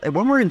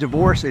When we're in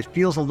divorce, it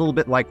feels a little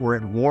bit like we're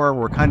at war.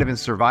 We're kind of in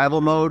survival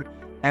mode.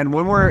 And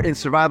when we're in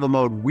survival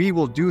mode, we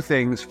will do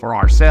things for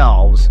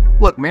ourselves.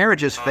 Look,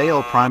 marriages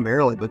fail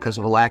primarily because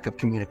of a lack of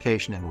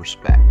communication and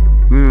respect.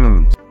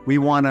 We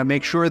want to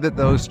make sure that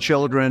those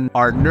children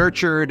are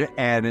nurtured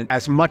and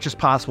as much as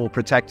possible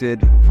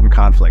protected from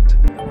conflict.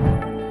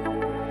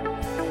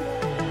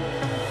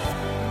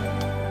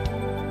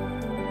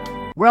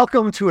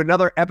 Welcome to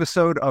another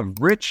episode of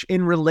Rich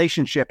in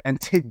Relationship. And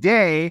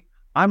today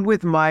I'm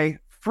with my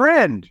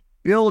friend,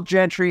 Bill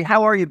Gentry.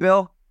 How are you,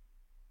 Bill?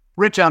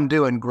 Rich, I'm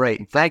doing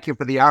great. Thank you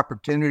for the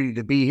opportunity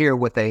to be here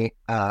with a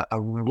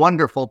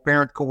wonderful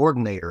parent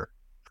coordinator.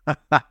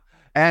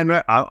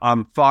 And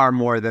I'm far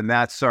more than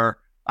that, sir.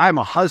 I'm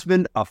a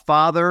husband, a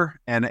father,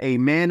 and a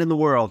man in the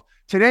world.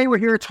 Today, we're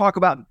here to talk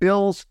about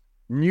Bill's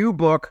new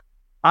book,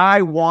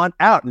 I Want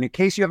Out. And in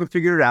case you haven't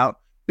figured it out,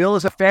 Bill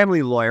is a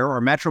family lawyer or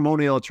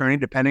matrimonial attorney,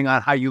 depending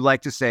on how you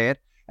like to say it.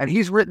 And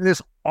he's written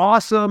this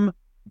awesome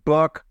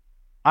book,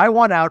 I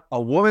Want Out,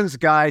 A Woman's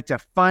Guide to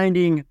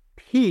Finding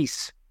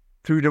Peace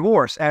Through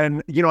Divorce.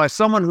 And, you know, as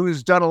someone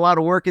who's done a lot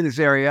of work in this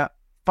area,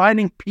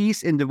 finding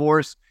peace in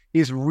divorce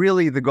is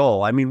really the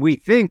goal. I mean, we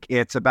think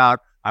it's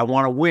about, I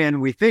want to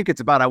win. We think it's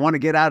about, I want to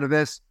get out of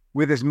this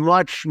with as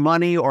much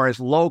money or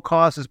as low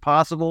cost as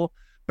possible.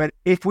 But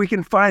if we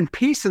can find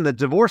peace in the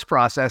divorce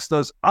process,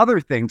 those other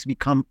things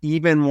become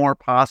even more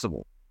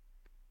possible.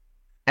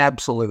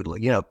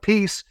 Absolutely. You know,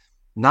 peace,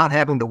 not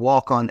having to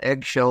walk on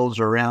eggshells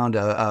around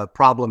a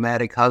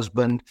problematic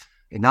husband,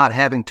 and not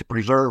having to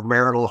preserve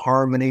marital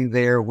harmony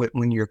there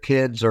when your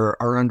kids are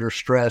under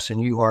stress and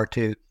you are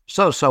too.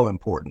 So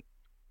important.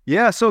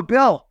 Yeah. So,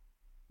 Bill,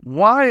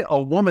 why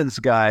a woman's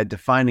guide to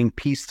finding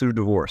peace through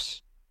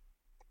divorce?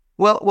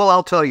 Well,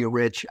 I'll tell you,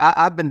 Rich,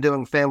 I've been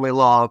doing family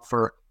law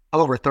for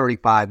over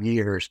 35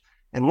 years.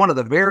 And one of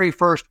the very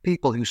first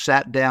people who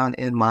sat down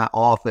in my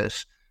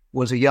office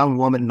was a young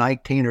woman,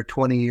 19 or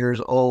 20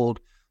 years old,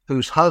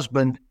 whose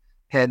husband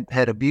had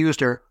abused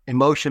her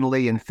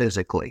emotionally and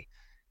physically.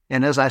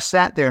 And as I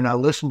sat there and I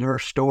listened to her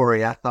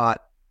story, I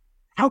thought,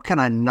 how can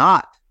I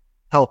not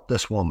help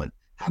this woman?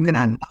 How can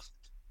I not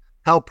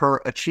help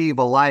her achieve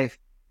a life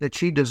that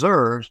she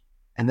deserves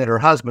and that her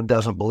husband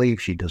doesn't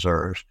believe she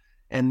deserves?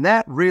 And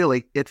that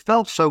really, it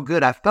felt so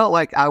good. I felt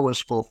like I was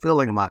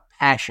fulfilling my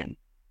passion.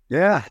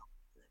 Yeah.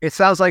 It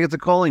sounds like it's a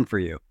calling for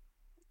you.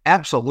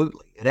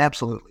 Absolutely. It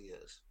absolutely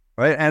is.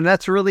 Right. And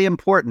that's really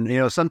important. You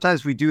know,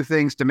 sometimes we do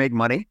things to make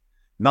money.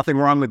 Nothing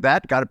wrong with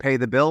that. Got to pay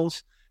the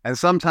bills. And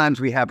sometimes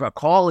we have a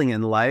calling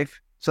in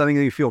life, something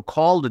that you feel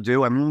called to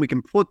do. And when we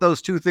can put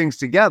those two things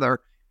together,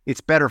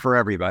 it's better for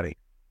everybody.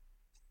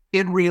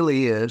 It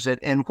really is.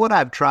 And what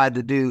I've tried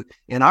to do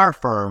in our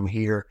firm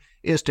here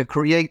is to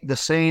create the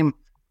same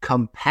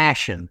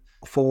compassion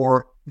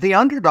for the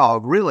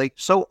underdog, really.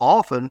 So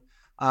often,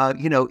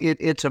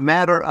 it's a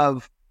matter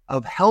of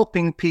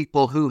helping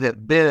people who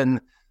have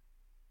been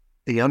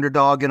the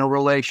underdog in a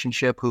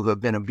relationship, who have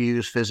been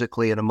abused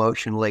physically and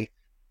emotionally,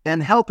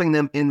 and helping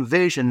them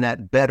envision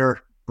that better,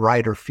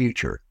 brighter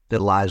future that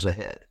lies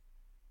ahead.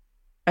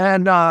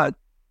 And,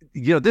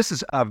 this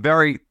is a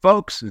very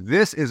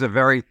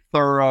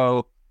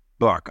thorough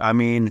book. I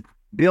mean,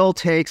 Bill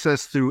takes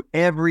us through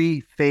every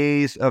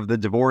phase of the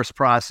divorce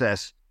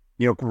process,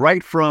 you know,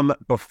 right from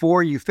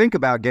before you think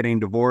about getting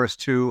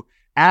divorced to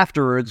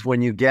afterwards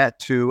when you get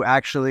to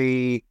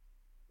actually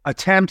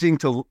attempting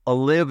to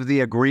live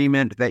the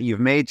agreement that you've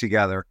made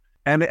together.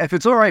 And if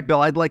it's all right,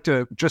 Bill, I'd like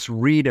to just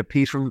read a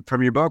piece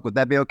from your book. Would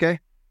that be okay?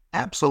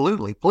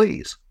 Absolutely,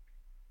 please.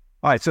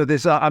 All right. So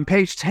this on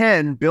page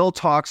 10, Bill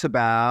talks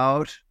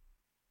about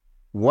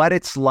what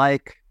it's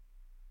like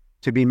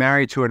to be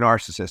married to a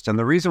narcissist. And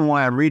the reason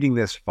why I'm reading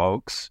this,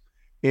 folks,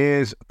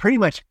 is pretty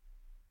much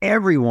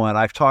everyone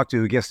I've talked to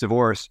who gets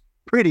divorced,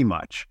 pretty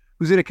much,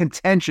 who's in a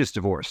contentious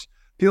divorce,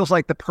 feels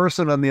like the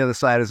person on the other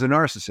side is a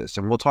narcissist.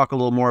 And we'll talk a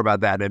little more about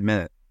that in a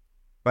minute.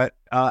 But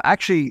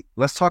actually,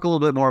 let's talk a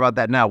little bit more about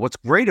that now. What's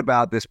great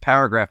about this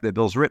paragraph that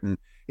Bill's written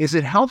is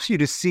it helps you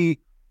to see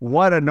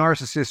what a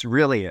narcissist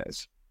really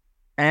is.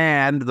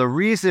 And the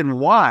reason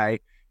why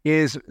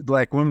is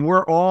like when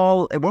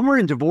we're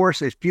in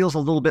divorce, it feels a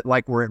little bit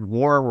like we're at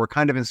war. We're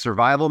kind of in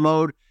survival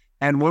mode.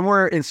 And when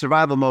we're in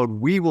survival mode,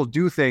 we will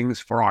do things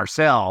for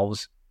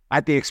ourselves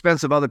at the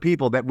expense of other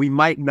people that we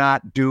might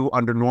not do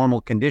under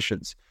normal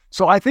conditions.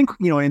 So I think,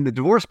 you know, in the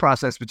divorce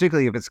process,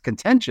 particularly if it's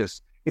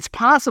contentious, it's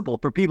possible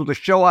for people to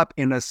show up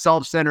in a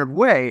self-centered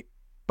way.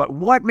 But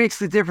what makes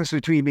the difference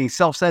between being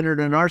self-centered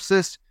and a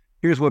narcissist?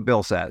 Here's what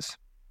Bill says.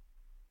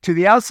 To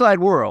the outside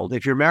world,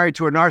 if you're married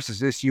to a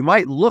narcissist, you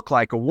might look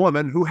like a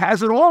woman who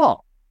has it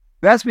all.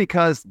 That's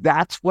because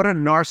that's what a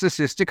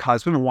narcissistic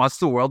husband wants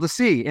the world to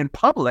see. In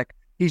public,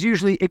 he's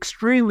usually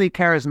extremely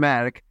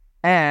charismatic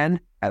and,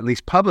 at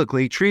least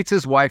publicly, treats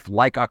his wife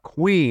like a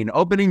queen,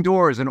 opening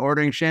doors and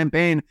ordering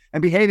champagne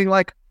and behaving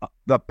like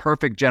the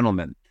perfect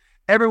gentleman.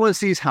 Everyone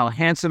sees how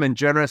handsome and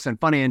generous and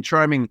funny and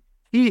charming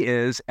he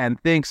is and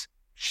thinks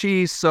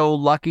she's so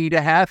lucky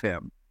to have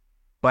him.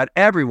 But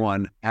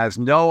everyone has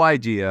no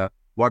idea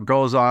what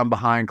goes on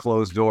behind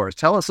closed doors.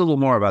 Tell us a little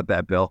more about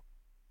that, Bill.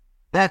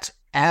 That's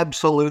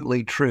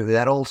absolutely true.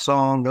 That old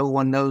song, "No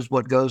one knows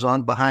what goes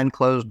on behind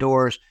closed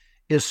doors,"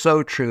 is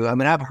so true. I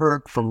mean, I've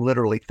heard from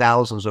literally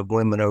thousands of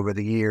women over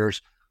the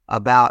years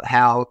about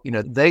how,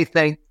 they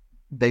think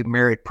they've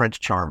married Prince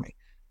Charming.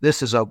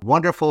 This is a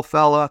wonderful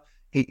fella.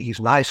 He's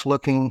nice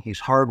looking. He's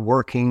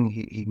hardworking.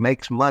 He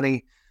makes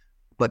money.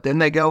 But then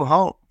they go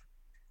home.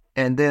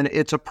 And then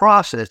it's a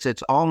process.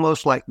 It's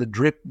almost like the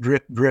drip,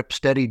 drip, drip,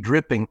 steady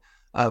dripping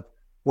of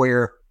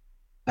where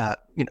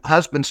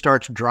husband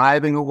starts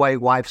driving away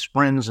wife's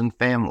friends and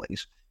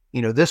families.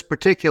 This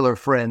particular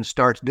friend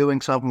starts doing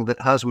something that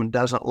husband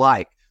doesn't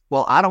like.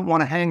 Well, I don't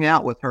want to hang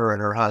out with her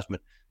and her husband.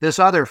 This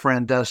other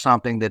friend does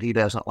something that he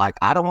doesn't like.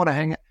 I don't want to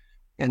hang out.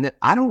 And then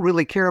I don't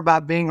really care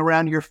about being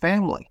around your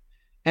family.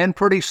 And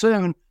pretty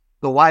soon,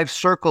 the wife's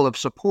circle of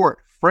support,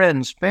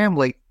 friends,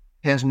 family,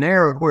 has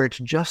narrowed where it's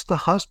just the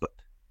husband.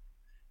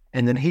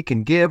 And then he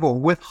can give or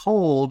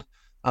withhold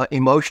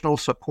emotional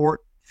support,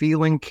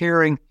 feeling,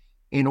 caring,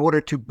 in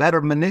order to better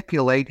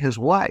manipulate his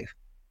wife.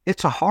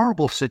 It's a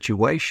horrible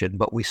situation,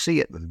 but we see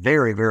it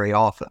very, very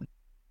often.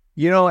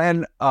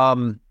 And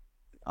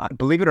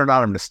believe it or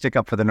not, I'm going to stick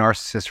up for the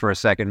narcissist for a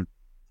second,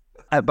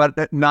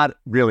 but not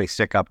really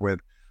stick up with.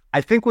 I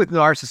think with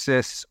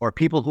narcissists or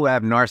people who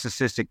have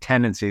narcissistic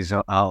tendencies,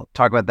 I'll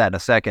talk about that in a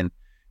second,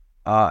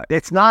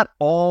 it's not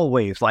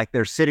always like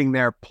they're sitting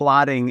there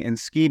plotting and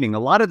scheming. A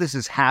lot of this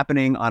is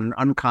happening on an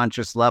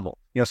unconscious level.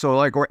 So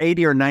like we're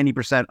 80 or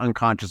 90%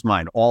 unconscious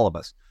mind, all of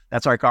us.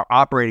 That's like our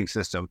operating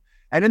system.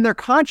 And in their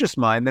conscious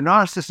mind, the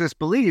narcissist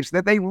believes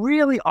that they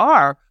really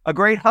are a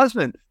great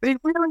husband. They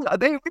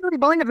really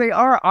believe they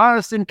are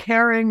honest and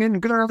caring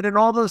and good and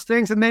all those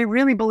things. And they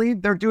really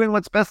believe they're doing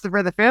what's best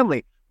for the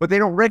family. What they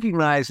don't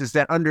recognize is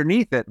that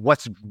underneath it,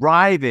 what's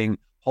driving,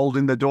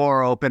 holding the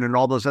door open and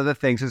all those other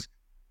things is,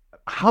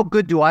 how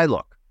good do I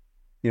look?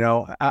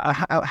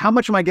 How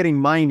much am I getting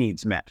my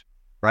needs met?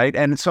 Right.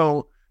 And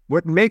so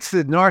what makes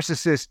the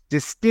narcissist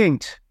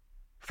distinct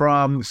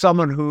from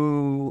someone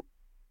who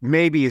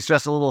maybe is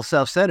just a little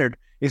self-centered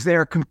is they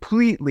are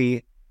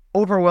completely,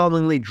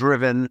 overwhelmingly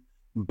driven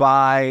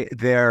by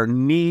their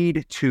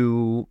need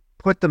to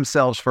put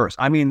themselves first.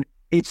 I mean,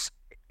 it's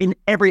in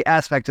every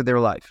aspect of their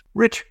life.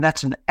 Rich,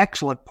 that's an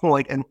excellent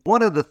point. And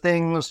one of the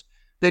things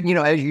that,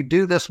 as you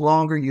do this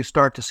longer, you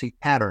start to see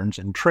patterns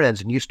and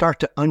trends, and you start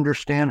to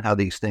understand how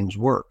these things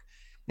work.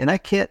 And I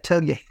can't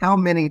tell you how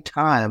many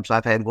times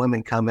I've had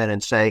women come in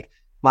and say,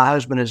 my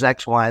husband is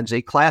X, Y, and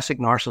Z, classic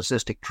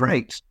narcissistic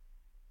traits.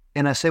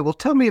 And I say, well,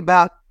 tell me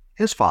about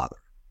his father.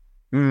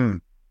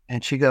 And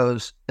she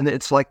goes, and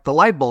it's like the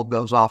light bulb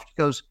goes off. She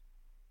goes,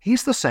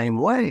 he's the same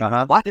way.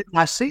 Why didn't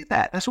I see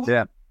that? I said, well,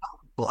 yeah.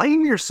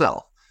 Blame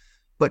yourself.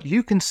 But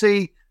you can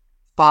see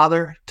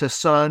father to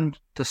son,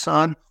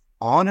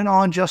 on and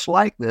on, just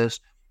like this.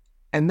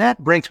 And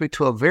that brings me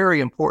to a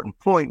very important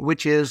point,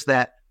 which is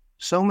that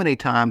so many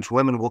times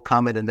women will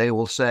come in and they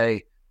will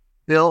say,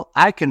 Bill,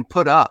 I can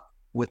put up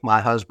with my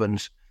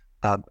husband's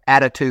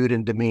attitude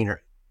and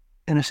demeanor.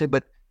 And I say,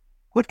 but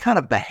what kind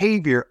of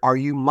behavior are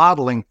you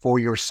modeling for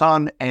your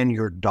son and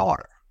your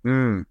daughter?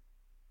 And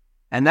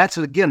that's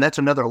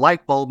another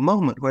light bulb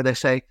moment where they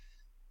say,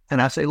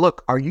 and I say,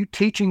 look, are you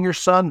teaching your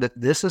son that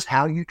this is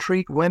how you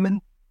treat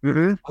women? Are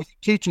you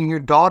teaching your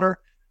daughter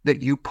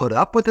that you put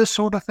up with this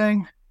sort of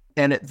thing?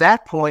 And at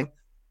that point,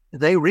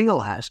 they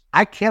realize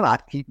I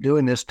cannot keep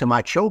doing this to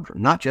my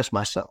children, not just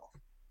myself.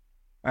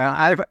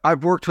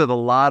 I've worked with a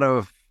lot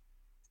of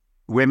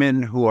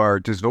women who are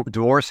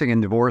divorcing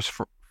and divorced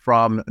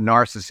from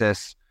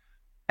narcissists,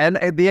 and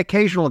the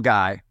occasional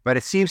guy. But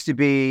it seems to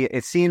be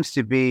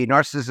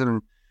narcissism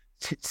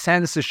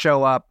tends to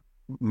show up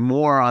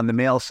more on the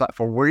male side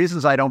for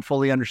reasons I don't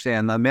fully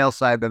understand, the male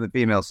side than the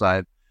female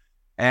side.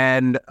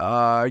 And,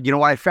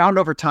 what I found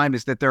over time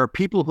is that there are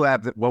people who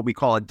have what we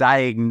call a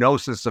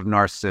diagnosis of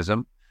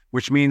narcissism,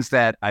 which means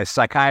that a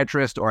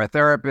psychiatrist or a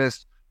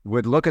therapist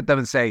would look at them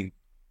and say,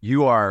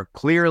 you are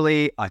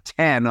clearly a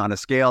 10 on a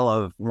scale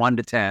of 1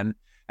 to 10.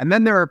 And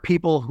then there are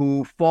people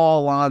who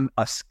fall on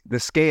the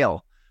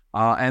scale.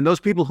 And those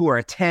people who are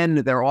a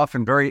 10, they're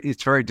often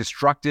it's very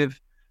destructive.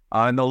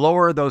 And the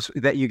lower those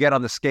that you get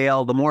on the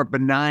scale, the more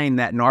benign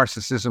that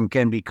narcissism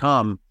can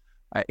become.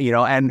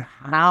 And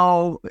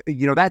how,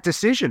 that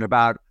decision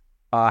about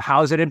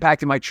how is it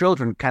impacting my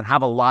children can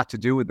have a lot to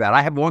do with that.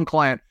 I have one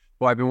client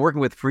who I've been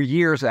working with for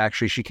years,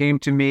 actually. She came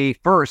to me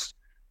first,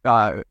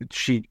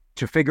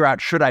 to figure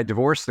out, should I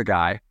divorce the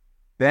guy?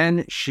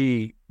 Then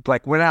she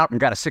went out and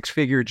got a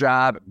 6-figure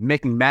job,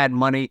 making mad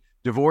money,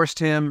 divorced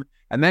him.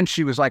 And then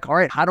she was like, all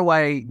right, how do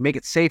I make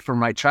it safe for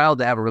my child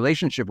to have a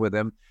relationship with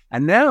him?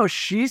 And now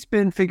she's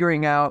been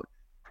figuring out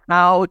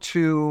how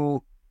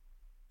to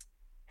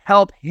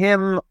help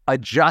him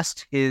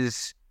adjust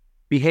his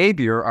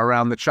behavior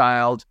around the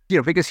child,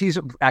 because he's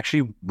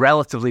actually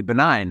relatively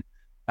benign.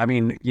 I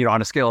mean,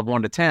 on a scale of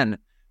 1 to 10.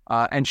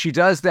 And she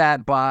does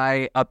that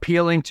by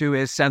appealing to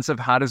his sense of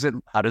how does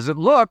it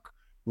look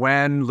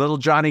when little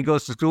Johnny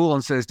goes to school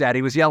and says,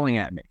 Daddy was yelling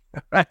at me.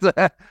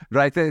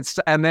 Right.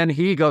 And then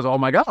he goes, oh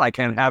my God, I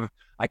can't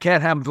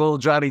have little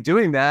Johnny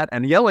doing that,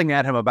 and yelling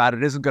at him about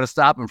it isn't going to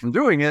stop him from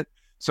doing it.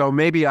 So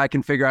maybe I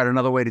can figure out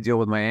another way to deal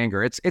with my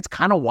anger. It's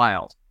kind of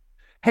wild.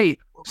 Hey,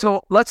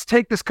 so let's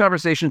take this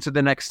conversation to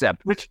the next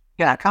step.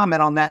 Can I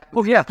comment on that?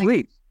 Oh yeah,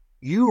 please.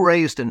 You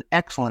raised an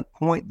excellent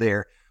point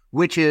there,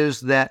 which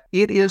is that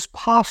it is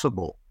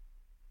possible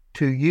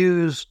to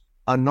use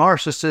a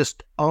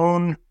narcissist's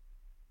own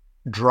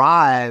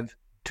drive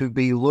to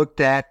be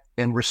looked at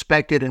and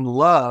respected and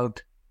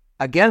loved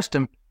against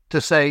him, to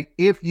say,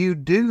 if you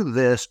do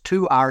this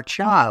to our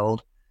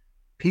child,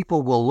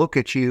 people will look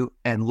at you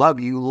and love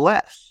you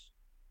less.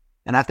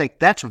 And I think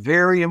that's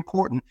very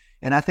important.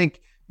 And I think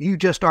you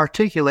just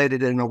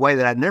articulated it in a way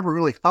that I'd never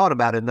really thought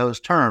about in those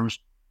terms.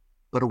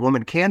 But a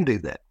woman can do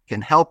that,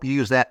 can help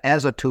use that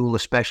as a tool,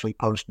 especially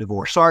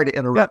post-divorce. Sorry to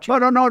interrupt you.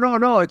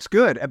 No, it's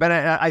good. But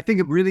I think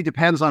it really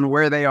depends on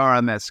where they are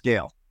on that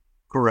scale.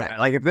 Correct.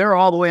 Like if they're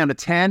all the way on a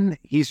 10,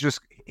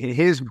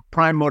 his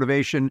prime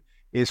motivation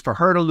is for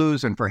her to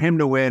lose and for him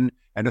to win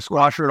and to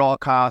squash her at all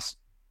costs,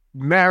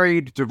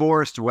 married,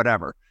 divorced,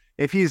 whatever.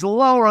 If he's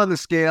lower on the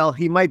scale,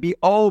 he might be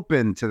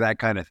open to that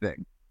kind of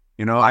thing.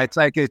 It's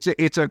like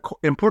it's an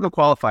important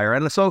qualifier.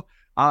 And so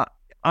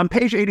on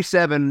page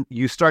 87,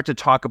 you start to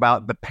talk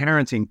about the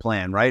parenting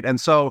plan, right? And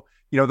so,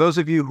 those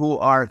of you who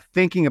are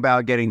thinking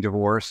about getting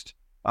divorced,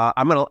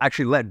 I'm going to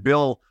actually let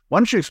Bill, why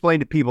don't you explain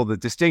to people the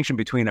distinction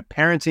between a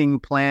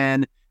parenting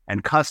plan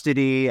and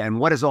custody, and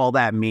what does all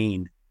that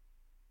mean?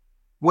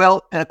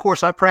 Well, and of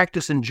course, I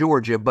practice in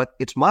Georgia, but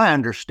it's my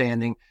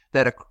understanding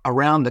that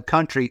around the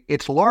country,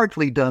 it's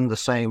largely done the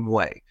same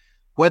way.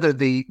 Whether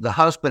the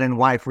husband and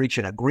wife reach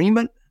an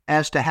agreement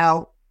as to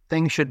how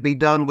things should be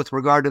done with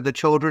regard to the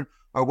children,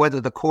 or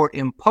whether the court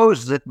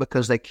imposes it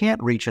because they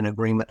can't reach an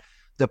agreement,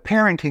 the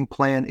parenting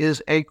plan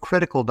is a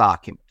critical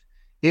document.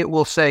 It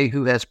will say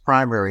who has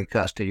primary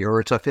custody, or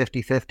it's a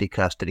 50-50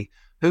 custody,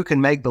 who can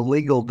make the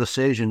legal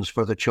decisions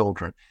for the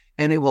children.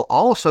 And it will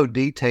also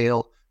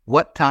detail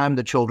what time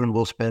the children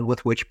will spend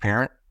with which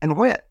parent and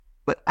when.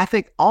 But I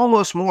think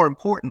almost more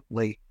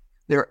importantly,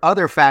 there are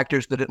other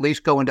factors that at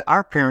least go into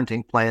our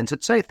parenting plans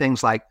that say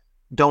things like,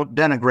 don't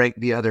denigrate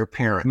the other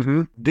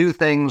parent, do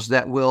things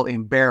that will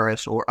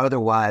embarrass or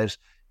otherwise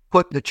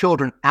put the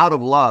children out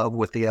of love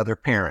with the other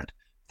parent,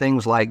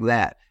 things like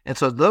that. And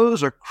so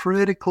those are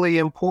critically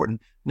important.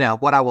 Now,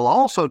 what I will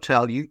also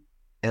tell you,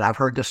 and I've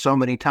heard this so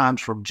many times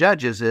from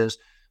judges, is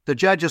the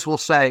judges will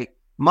say,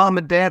 Mom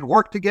and Dad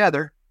work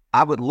together.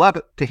 I would love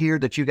it to hear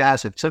that you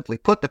guys have simply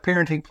put the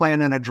parenting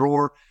plan in a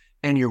drawer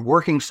and you're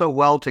working so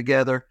well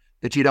together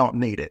that you don't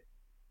need it.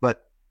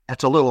 But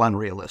that's a little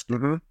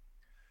unrealistic.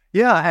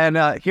 Yeah,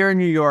 and here in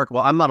New York,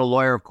 well, I'm not a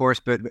lawyer, of course,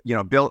 but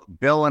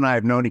Bill and I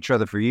have known each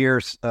other for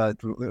years,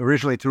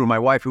 originally through my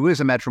wife, who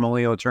is a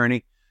matrimonial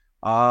attorney.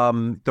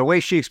 The way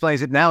she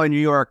explains it, now in New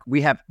York,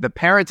 we have the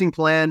parenting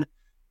plan,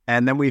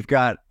 and then we've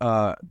got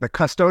the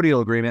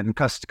custodial agreement. And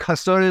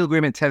custodial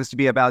agreement tends to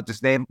be about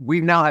we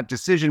now have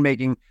decision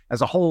making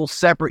as a whole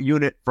separate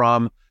unit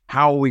from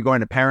how are we going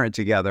to parent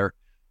together,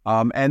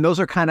 and those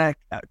are kind of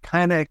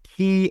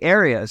key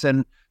areas.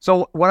 And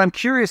so what I'm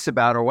curious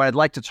about, or what I'd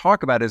like to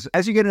talk about, is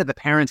as you get into the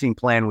parenting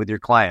plan with your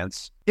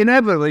clients,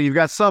 inevitably you've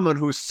got someone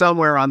who's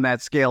somewhere on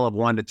that scale of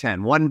 1 to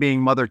 10, 1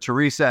 being Mother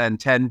Teresa and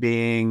 10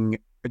 being,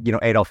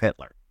 Adolf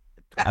Hitler.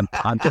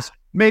 I'm just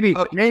maybe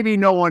no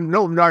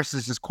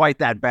narcissist is quite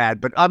that bad,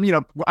 but they're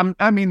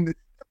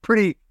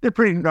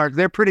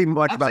pretty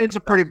much about. It's a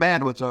pretty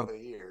bad ones over the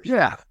years.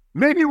 Yeah,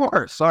 maybe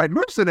worse. All right,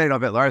 worse than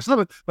Adolf Hitler.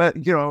 But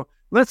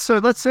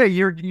let's say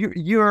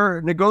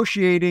you're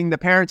negotiating the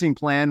parenting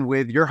plan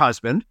with your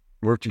husband,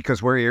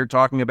 because we're here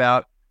talking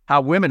about how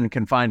women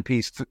can find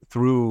peace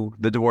through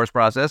the divorce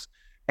process,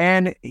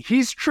 and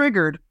he's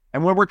triggered.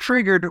 And when we're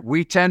triggered,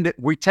 we tend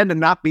to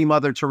not be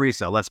Mother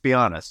Teresa. Let's be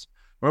honest.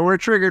 When we're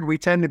triggered, we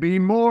tend to be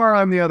more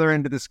on the other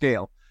end of the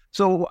scale.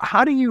 So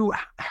how do you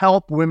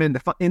help women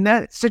in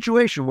that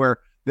situation where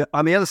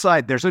on the other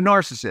side, there's a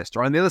narcissist,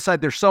 or on the other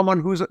side, there's someone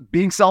who's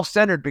being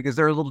self-centered because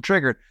they're a little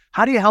triggered?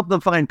 How do you help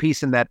them find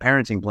peace in that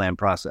parenting plan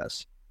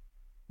process?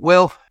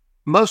 Well,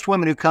 most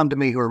women who come to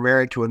me who are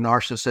married to a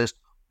narcissist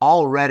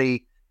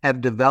already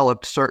have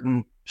developed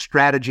certain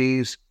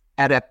strategies,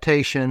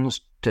 adaptations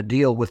to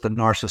deal with the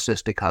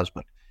narcissistic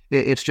husband.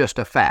 It's just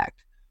a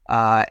fact.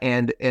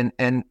 And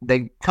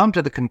they come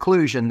to the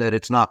conclusion that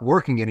it's not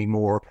working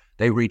anymore.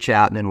 They reach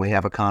out and then we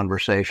have a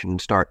conversation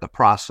and start the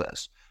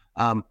process.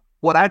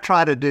 What I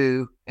try to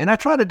do, and I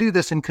try to do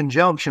this in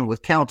conjunction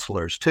with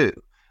counselors too,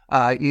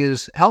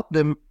 is help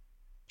them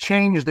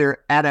change their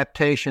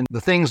adaptation,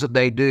 the things that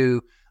they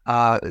do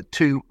in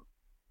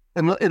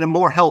a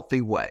more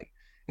healthy way.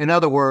 In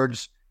other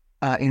words,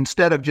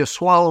 instead of just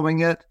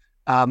swallowing it,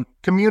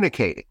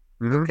 communicating.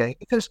 Okay,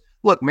 because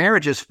look,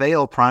 marriages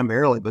fail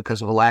primarily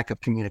because of a lack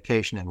of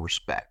communication and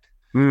respect.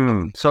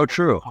 So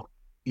true.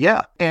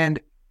 Yeah,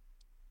 and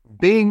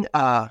being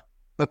a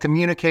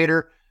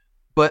communicator,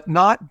 but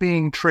not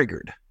being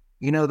triggered.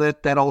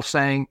 That old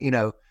saying,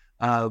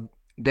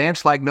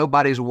 dance like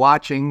nobody's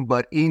watching,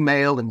 but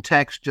email and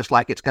text just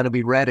like it's going to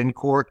be read in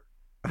court.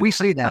 We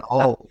see that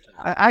all the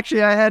time.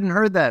 Actually, I hadn't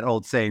heard that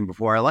old saying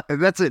before.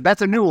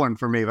 That's a new one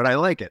for me, but I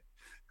like it.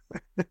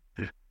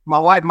 My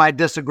wife might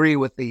disagree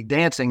with the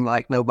dancing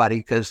like nobody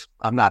because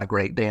I'm not a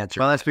great dancer.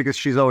 Well, that's because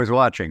she's always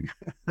watching.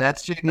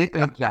 That's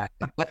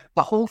exactly. But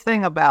the whole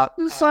thing about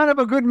the sign of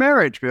a good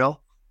marriage, Bill.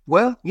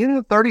 Well,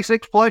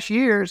 36 plus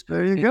years.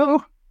 There you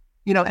go.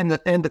 And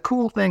the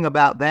cool thing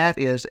about that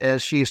is,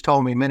 as she's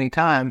told me many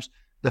times,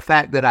 the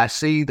fact that I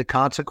see the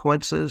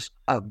consequences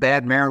of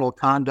bad marital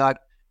conduct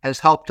has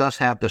helped us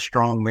have the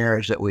strong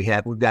marriage that we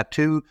have. We've got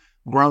 2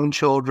 grown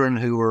children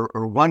who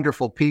are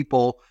wonderful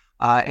people.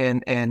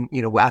 And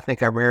I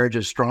think our marriage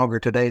is stronger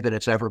today than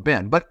it's ever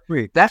been. But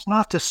that's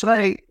not to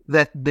say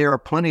that there are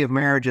plenty of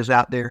marriages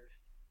out there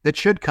that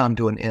should come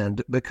to an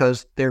end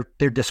because they're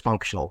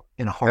dysfunctional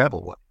in a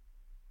horrible way.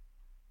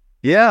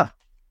 Yeah.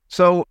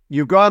 So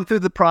you've gone through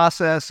the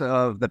process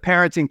of the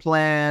parenting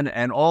plan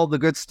and all the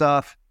good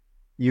stuff.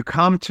 You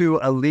come to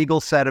a legal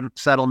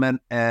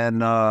settlement,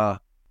 and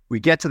we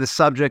get to the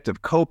subject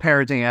of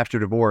co-parenting after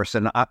divorce.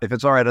 And if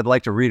it's all right, I'd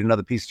like to read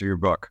another piece of your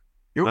book.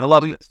 I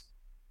love this.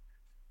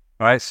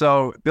 All right,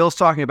 so Bill's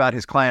talking about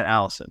his client,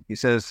 Allison. He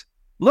says,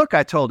 "Look,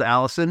 I told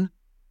Allison,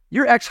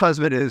 your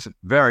ex-husband is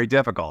very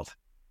difficult.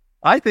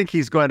 I think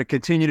he's going to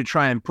continue to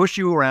try and push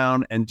you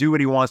around and do what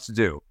he wants to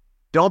do.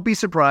 Don't be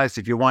surprised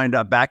if you wind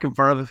up back in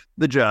front of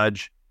the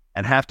judge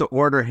and have to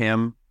order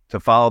him to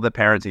follow the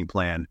parenting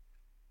plan."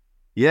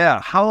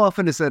 Yeah, how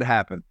often does that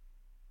happen?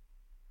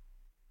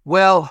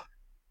 Well,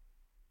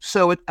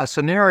 so a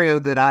scenario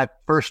that I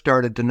first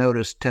started to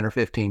notice 10 or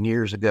 15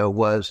 years ago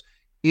was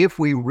if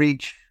we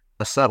reach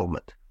a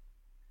settlement.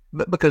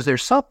 But because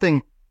there's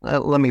something,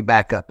 let me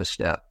back up a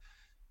step.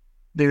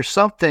 There's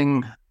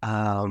something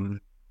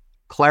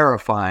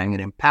clarifying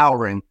and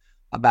empowering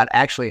about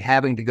actually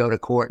having to go to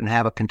court and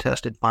have a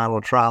contested final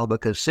trial,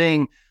 because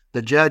seeing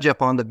the judge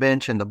up on the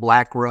bench in the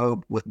black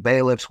robe with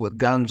bailiffs with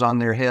guns on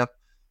their hip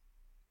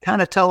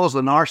kind of tells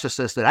the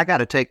narcissist that I got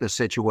to take this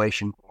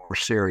situation more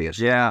serious.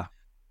 Yeah.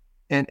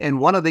 And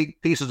one of the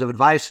pieces of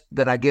advice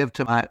that I give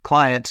to my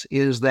clients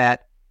is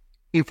that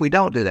if we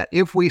don't do that,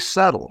 if we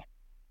settle,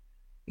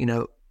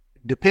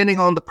 depending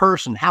on the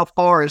person, how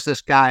far is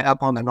this guy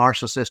up on the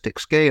narcissistic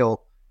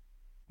scale?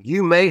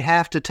 You may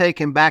have to take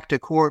him back to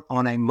court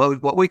on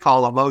what we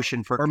call a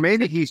motion for... Or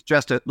maybe he's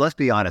just let's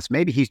be honest,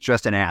 maybe he's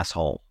just an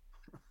asshole.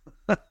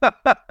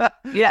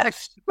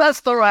 Yes. Let's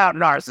throw out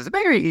narcissist.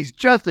 Maybe he's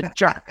just a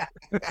jerk.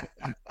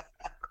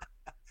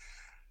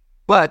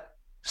 But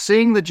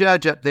seeing the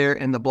judge up there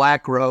in the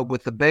black robe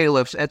with the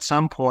bailiffs at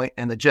some point,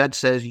 and the judge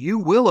says, you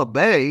will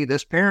obey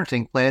this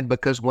parenting plan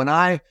because when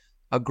I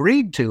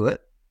agreed to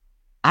it,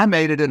 I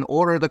made it an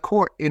order of the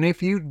court. And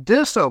if you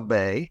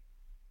disobey,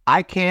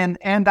 I can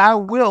and I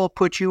will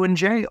put you in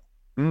jail.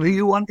 Do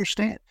you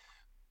understand?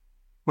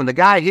 When the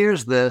guy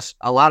hears this,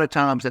 a lot of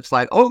times it's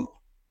like, oh,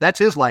 that's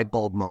his light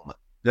bulb moment.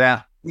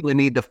 Yeah. You really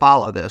need to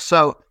follow this.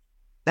 So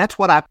that's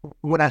when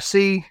I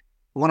see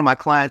one of my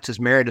clients is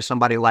married to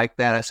somebody like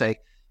that, I say,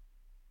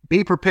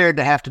 be prepared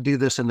to have to do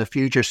this in the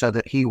future so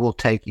that he will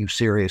take you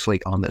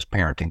seriously on this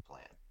parenting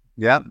plan.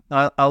 Yeah.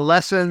 A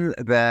lesson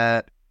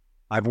that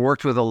I've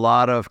worked with a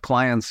lot of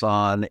clients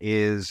on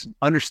is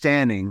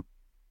understanding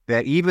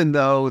that even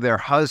though their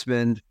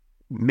husband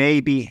may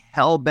be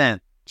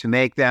hell-bent to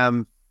make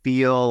them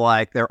feel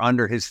like they're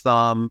under his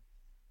thumb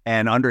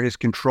and under his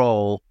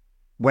control,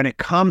 when it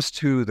comes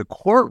to the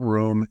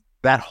courtroom,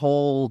 that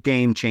whole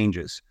game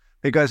changes.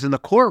 Because in the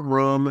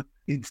courtroom,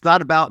 it's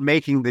not about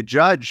making the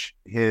judge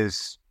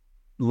his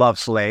love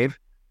slave.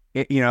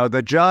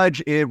 The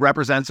judge, it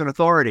represents an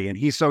authority, and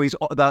he's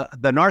the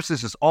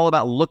narcissist is all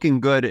about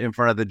looking good in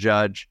front of the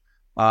judge,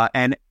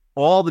 and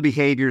all the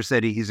behaviors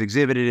that he's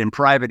exhibited in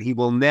private, he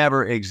will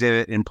never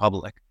exhibit in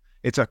public.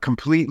 It's a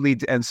completely,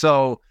 and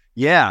so,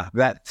 yeah,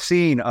 that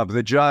scene of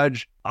the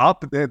judge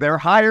up, they're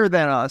higher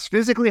than us,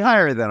 physically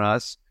higher than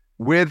us,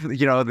 with,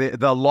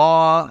 the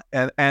law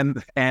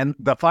and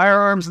the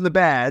firearms and the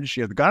badge,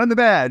 the gun and the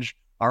badge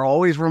are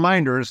always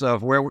reminders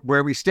of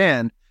where we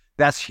stand.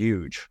 That's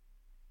huge.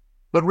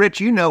 But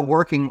Rich,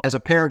 working as a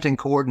parenting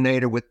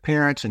coordinator with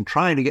parents and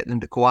trying to get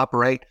them to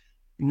cooperate,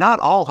 not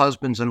all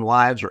husbands and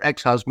wives or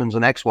ex-husbands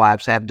and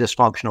ex-wives have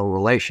dysfunctional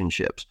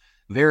relationships.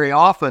 Very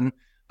often,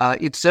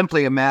 it's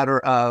simply a matter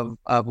of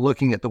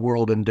looking at the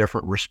world in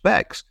different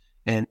respects.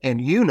 And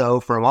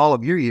from all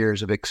of your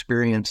years of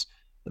experience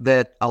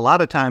that a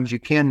lot of times you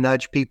can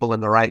nudge people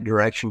in the right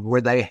direction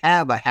where they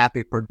have a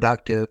happy,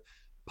 productive,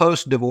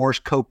 post-divorce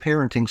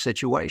co-parenting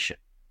situation.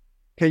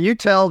 Can you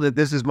tell that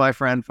this is my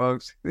friend,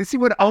 folks? You see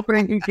what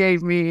opening he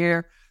gave me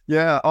here?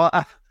 Yeah.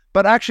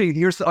 But actually,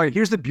 here's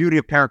the beauty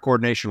of parent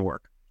coordination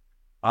work.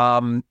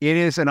 It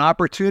is an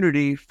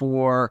opportunity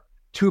for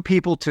two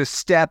people to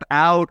step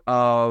out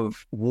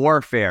of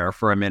warfare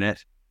for a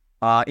minute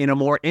in a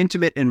more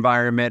intimate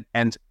environment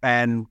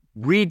and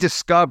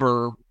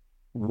rediscover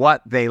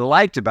what they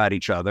liked about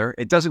each other.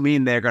 It doesn't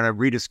mean they're going to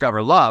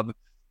rediscover love,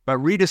 but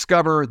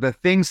rediscover the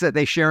things that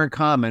they share in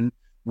common,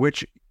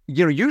 which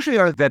usually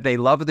are that they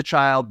love the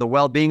child, the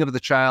well-being of the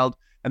child.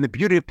 And the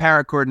beauty of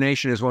parent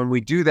coordination is when we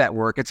do that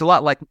work, it's a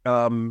lot like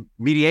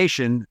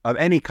mediation of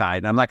any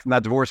kind. I'm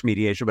not divorce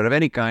mediation, but of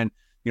any kind.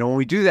 When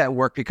we do that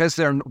work, because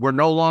we're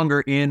no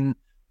longer in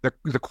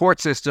the court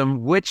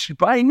system, which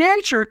by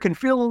nature can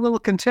feel a little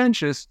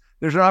contentious,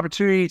 there's an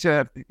opportunity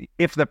to,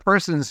 if the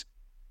person's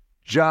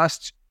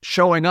just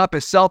showing up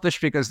as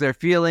selfish because they're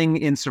feeling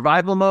in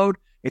survival mode,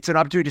 it's an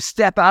opportunity to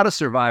step out of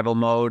survival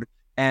mode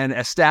and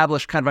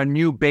establish kind of a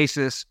new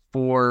basis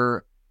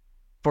for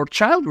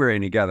child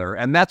rearing together.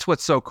 And that's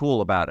what's so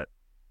cool about it.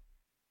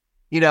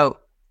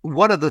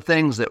 One of the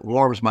things that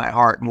warms my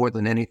heart more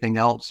than anything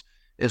else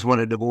is when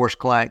a divorce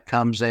client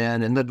comes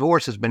in and the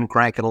divorce has been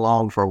cranking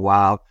along for a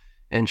while.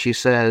 And she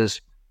says,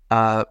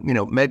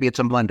 maybe it's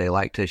a Monday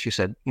like this. She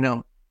said,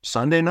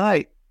 Sunday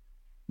night,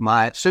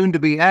 my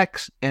soon-to-be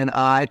ex and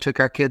I took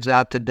our kids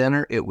out to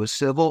dinner. It was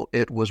civil.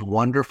 It was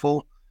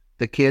wonderful.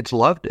 The kids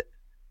loved it.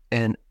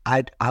 And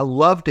I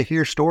love to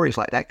hear stories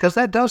like that because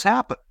that does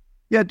happen.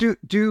 Yeah.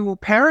 Do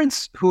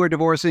parents who are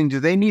divorcing, do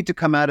they need to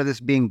come out of this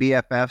being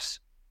BFFs,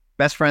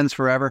 best friends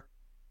forever?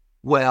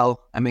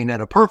 Well, in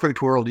a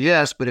perfect world,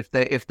 yes. But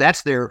if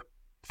that's their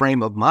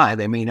frame of mind,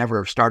 they may never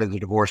have started the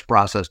divorce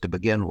process to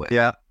begin with.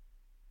 Yeah.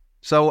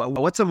 So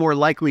what's a more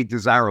likely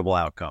desirable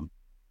outcome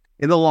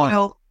in the long run?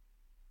 Well,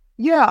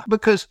 yeah,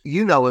 because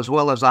as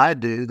well as I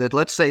do that,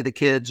 let's say the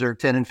kids are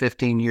 10 and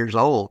 15 years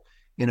old.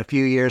 In a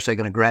few years, they're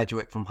going to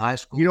graduate from high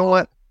school. You know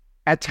what?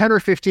 At 10 or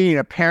 15,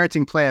 a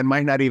parenting plan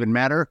might not even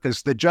matter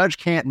because the judge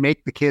can't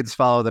make the kids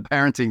follow the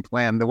parenting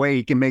plan the way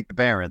he can make the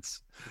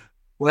parents.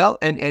 Well,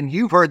 and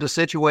you've heard the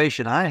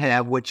situation I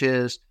have, which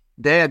is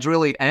dad's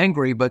really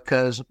angry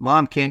because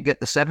mom can't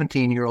get the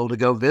 17-year-old to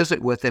go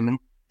visit with him.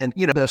 And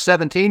the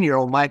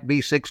 17-year-old might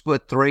be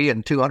 6'3"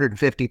 and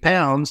 250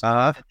 pounds.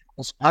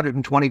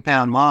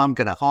 120-pound mom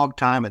going to hog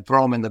time and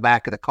throw him in the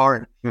back of the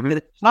car. And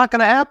it's not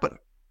going to happen.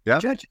 Yeah.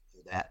 The judge do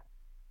that.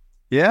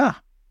 Yeah.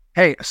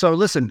 Hey, so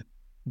listen,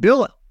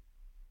 Bill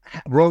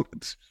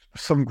wrote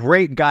some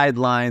great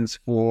guidelines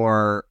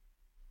for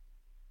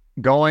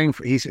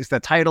the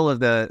title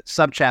of the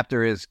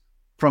subchapter is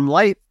From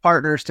Life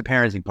Partners to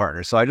Parenting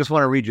Partners. So I just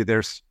want to read you.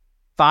 There's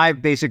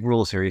 5 basic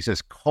rules here. He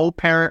says,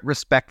 co-parent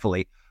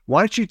respectfully.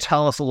 Why don't you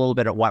tell us a little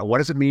bit of what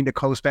does it mean to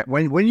co-parent?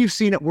 When you've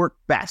seen it work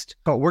best?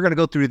 We're going to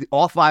go through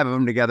all 5 of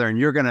them together, and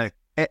you're going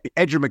to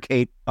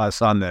educate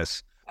us on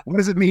this. What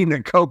does it mean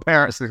to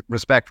co-parent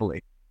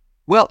respectfully?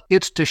 Well,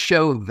 it's to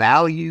show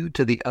value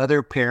to the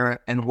other parent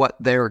and what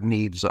their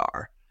needs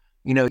are.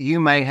 You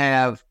may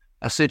have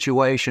a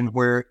situation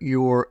where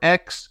your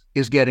ex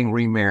is getting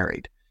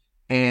remarried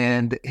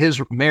and his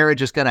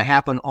marriage is going to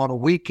happen on a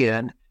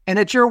weekend and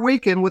it's your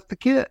weekend with the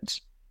kids.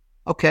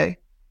 Okay,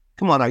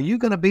 come on. Are you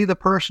going to be the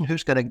person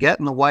who's going to get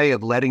in the way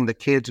of letting the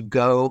kids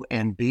go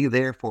and be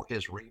there for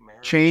his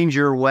remarriage? Change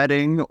your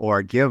wedding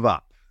or give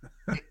up.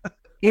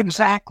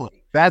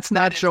 Exactly. That's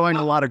not showing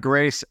a lot of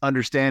grace,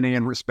 understanding,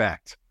 and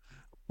respect.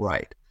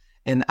 Right.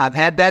 And I've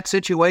had that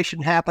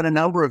situation happen a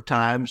number of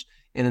times.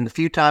 And in the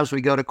few times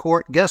we go to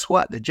court, guess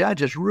what? The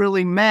judge is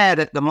really mad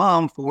at the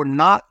mom for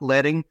not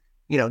letting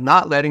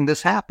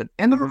this happen.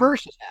 And the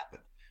reverse has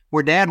happened,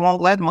 where dad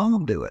won't let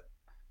mom do it.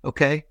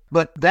 Okay.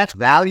 But that's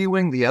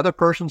valuing the other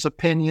person's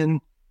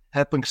opinion,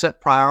 helping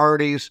set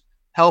priorities,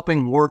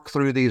 helping work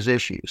through these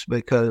issues,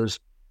 because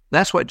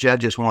that's what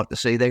judges want to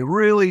see. They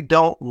really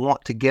don't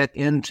want to get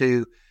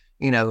into,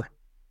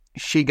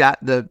 she got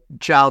the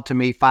child to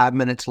me 5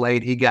 minutes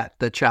late. He got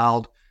the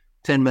child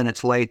 10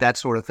 minutes late, that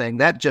sort of thing.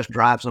 That just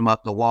drives them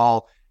up the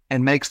wall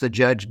and makes the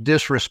judge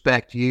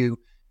disrespect you.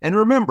 And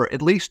remember,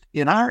 at least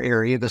in our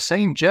area, the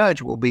same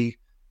judge will be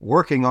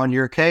working on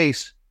your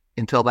case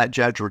until that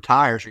judge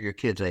retires or your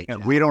kid's age.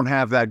 We don't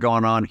have that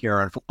going on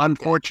here.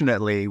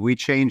 Unfortunately, we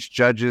change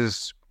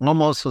judges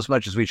almost as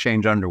much as we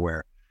change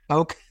underwear.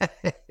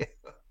 Okay.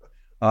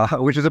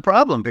 Which is a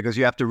problem because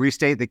you have to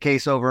restate the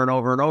case over and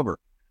over and over.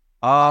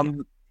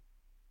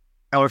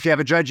 Or if you have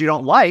a judge you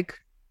don't like,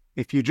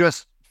 if you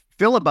just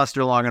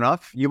filibuster long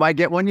enough, you might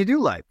get one you do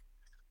like.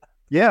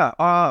 Yeah.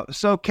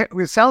 So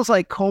it sounds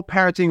like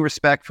co-parenting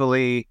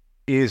respectfully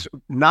is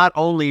not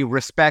only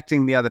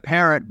respecting the other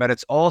parent, but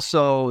it's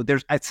also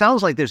it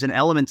sounds like there's an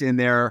element in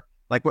there,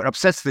 like what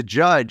upsets the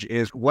judge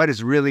is what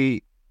is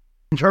really,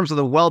 in terms of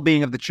the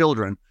well-being of the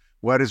children,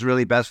 what is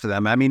really best for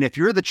them. I mean, if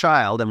you're the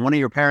child and one of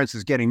your parents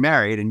is getting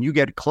married and you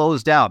get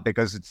closed out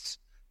because it's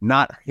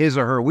not his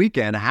or her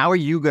weekend, how are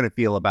you going to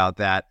feel about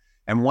that?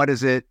 And what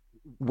is it,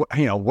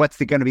 what's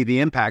going to be the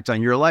impact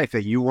on your life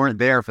that you weren't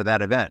there for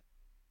that event?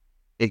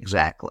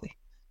 Exactly.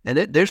 And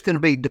there's going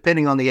to be,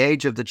 depending on the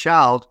age of the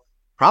child,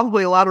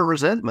 probably a lot of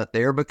resentment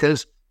there,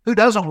 because who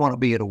doesn't want to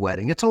be at a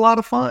wedding? It's a lot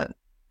of fun,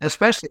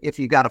 especially if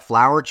you got a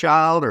flower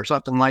child or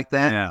something like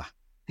that.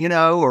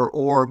 Yeah.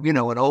 Or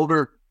an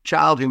older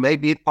child who may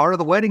be part of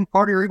the wedding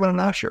party or even an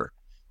usher.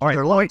 All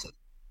right.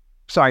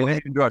 Sorry, let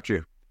me interrupt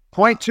you.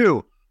 Point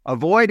 2,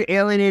 avoid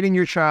alienating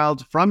your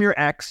child from your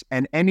ex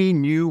and any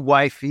new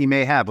wife he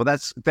may have. Well,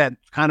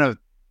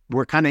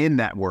 we're kind of in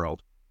that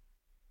world.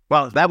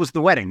 Well, that was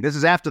the wedding. This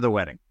is after the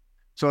wedding.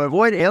 So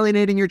avoid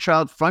alienating your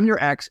child from your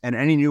ex and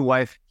any new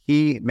wife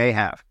he may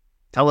have.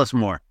 Tell us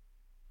more.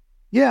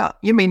 Yeah.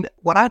 You mean,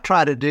 what I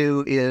try to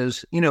do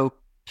is,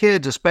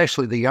 kids,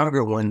 especially the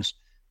younger ones,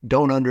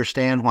 don't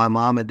understand why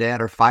mom and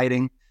dad are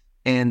fighting,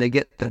 and they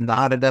get the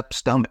knotted up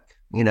stomach,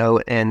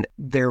 and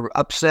they're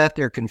upset,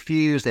 they're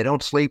confused, they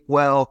don't sleep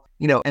well,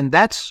 and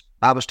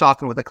I was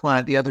talking with a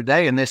client the other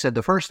day, and they said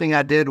the first thing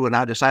I did when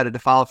I decided to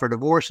file for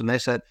divorce, and they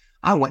said,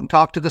 I went and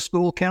talked to the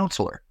school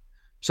counselor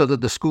so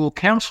that the school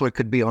counselor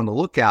could be on the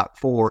lookout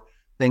for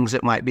things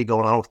that might be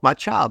going on with my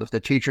child. If the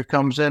teacher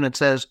comes in and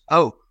says,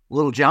 oh,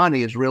 little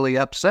Johnny is really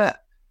upset,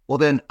 well,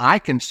 then I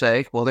can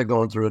say, well, they're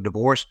going through a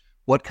divorce.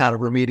 What kind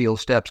of remedial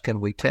steps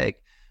can we take?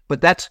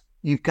 But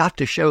you've got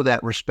to show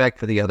that respect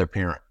for the other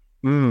parent.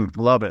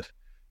 Love it.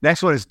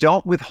 Next one is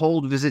don't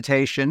withhold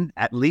visitation,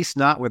 at least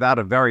not without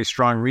a very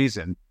strong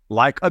reason,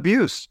 like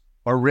abuse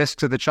or risk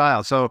to the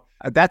child. So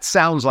that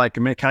sounds like,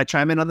 can I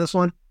chime in on this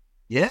one?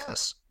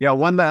 Yes. Yeah,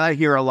 one that I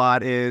hear a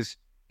lot is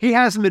he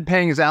hasn't been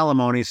paying his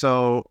alimony,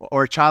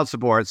 or child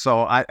support,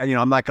 so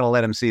I'm not going to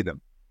let him see them.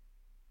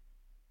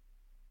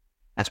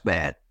 That's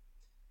bad.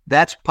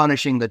 That's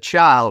punishing the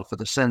child for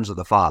the sins of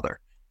the father,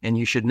 and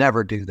you should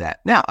never do that.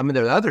 Now,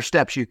 there are other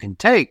steps you can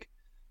take.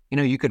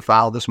 You could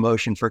file this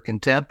motion for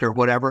contempt or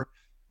whatever.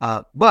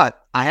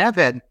 But I have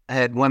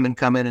had women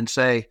come in and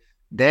say,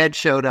 Dad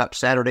showed up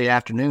Saturday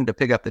afternoon to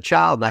pick up the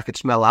child, and I could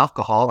smell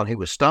alcohol, and he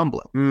was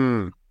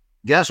stumbling.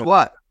 Guess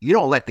what? You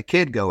don't let the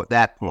kid go at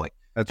that point.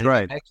 That's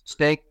right. Next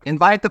mistake,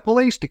 invite the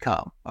police to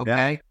come,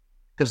 okay?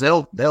 Because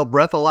they'll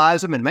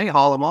breathalyze him and may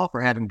haul him off for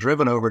having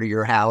driven over to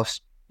your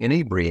house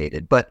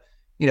inebriated. But,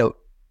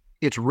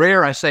 it's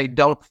rare I say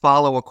don't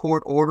follow a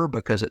court order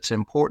because it's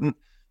important.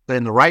 But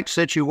in the right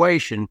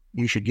situation,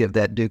 you should give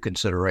that due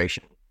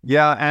consideration.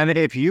 Yeah, and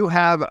if you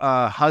have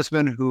a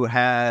husband who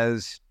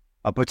has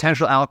a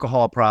potential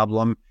alcohol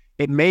problem,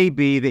 it may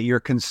be that you're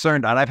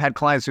concerned, and I've had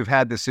clients who've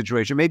had this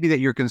situation, maybe that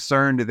you're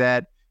concerned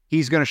that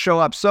he's going to show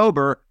up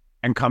sober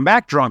and come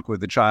back drunk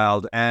with the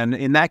child. And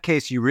in that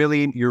case, you're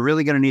really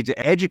going to need to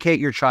educate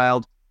your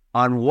child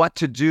on what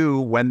to do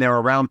when they're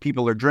around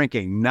people who are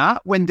drinking,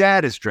 not when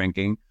dad is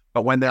drinking,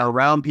 but when they're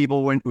around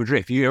people who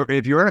drink.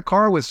 If you're in a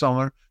car with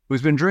someone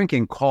who's been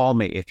drinking, call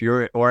me.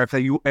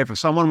 If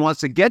someone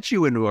wants to get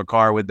you into a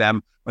car with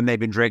them when they've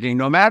been drinking,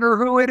 no matter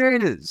who it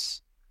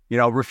is,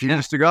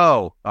 refuse to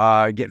go,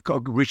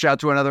 reach out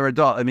to another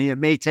adult. It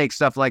may take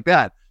stuff like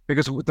that,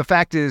 because the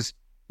fact is,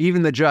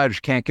 even the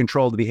judge can't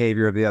control the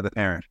behavior of the other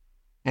parent.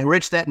 And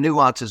Rich, that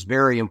nuance is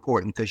very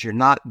important, because you're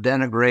not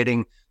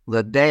denigrating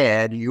the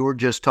dad. You're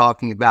just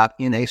talking about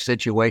in a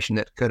situation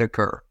that could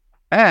occur.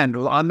 And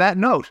on that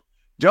note,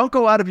 don't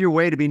go out of your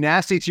way to be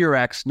nasty to your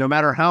ex, no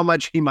matter how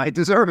much he might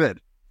deserve it.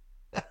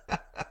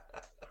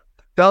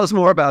 Tell us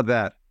more about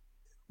that.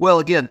 Well,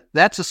 again,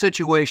 that's a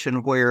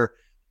situation where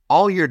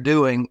all you're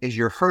doing is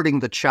you're hurting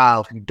the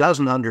child who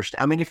doesn't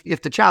understand.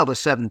 If the child is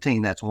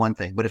 17, that's one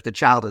thing. But if the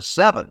child is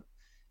 7,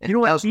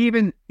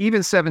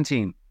 even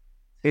 17,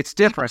 it's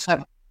different.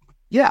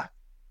 Yeah.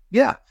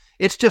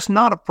 It's just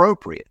not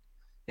appropriate.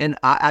 And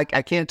I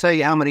can't tell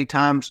you how many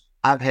times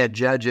I've had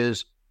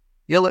judges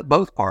yell at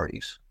both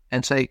parties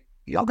and say,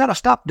 y'all got to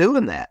stop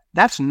doing that.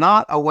 That's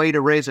not a way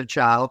to raise a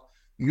child.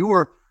 You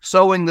are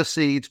sowing the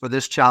seeds for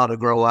this child to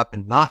grow up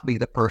and not be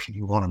the person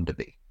you want them to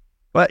be.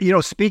 But,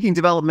 speaking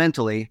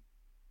developmentally,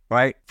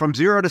 right, from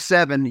 0 to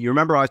 7, you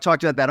remember I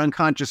talked about that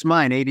unconscious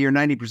mind, 80 or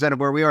 90% of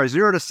where we are.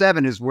 0 to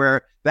 7 is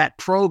where that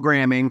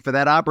programming for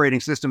that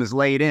operating system is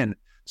laid in.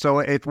 So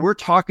if we're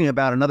talking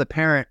about another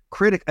parent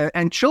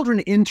and children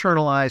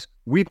internalize,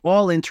 we've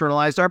all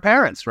internalized our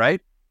parents,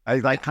 right?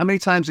 How many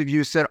times have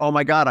you said, oh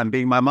my God, I'm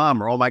being my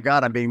mom, or oh my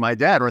God, I'm being my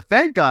dad, or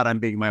thank God I'm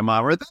being my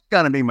mom, or thank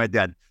God I'm being my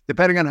dad,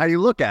 depending on how you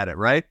look at it,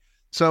 right?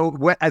 So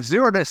at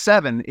 0 to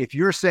 7, if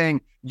you're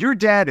saying your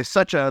dad is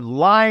such a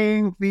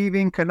lying,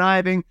 thieving,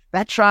 conniving,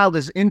 that child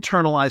is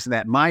internalizing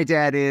that my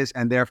dad is,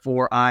 and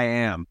therefore I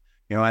am,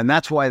 and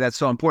that's why that's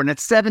so important. At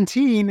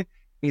 17,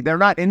 they're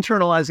not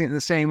internalizing it in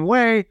the same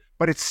way,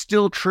 but it's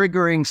still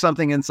triggering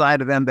something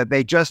inside of them that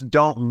they just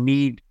don't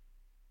need.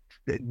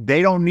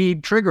 They don't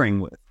need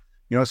triggering with.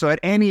 So at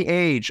any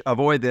age,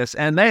 avoid this.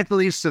 And that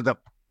leads to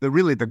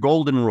the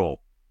golden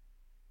rule.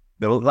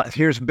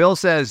 Here's Bill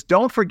says,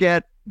 don't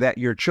forget that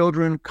your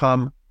children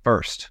come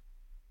first.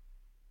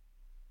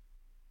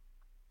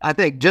 I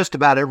think just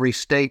about every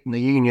state in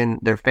the union,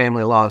 their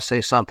family laws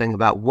say something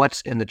about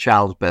what's in the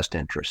child's best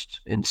interest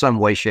in some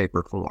way, shape,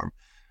 or form.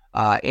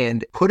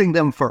 And putting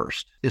them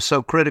first is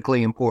so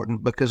critically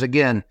important because,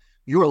 again,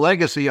 your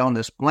legacy on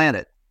this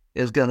planet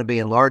is going to be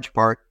in large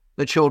part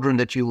the children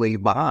that you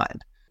leave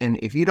behind. And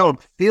if you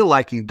don't feel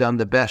like you've done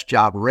the best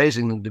job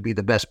raising them to be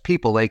the best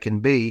people they can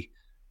be,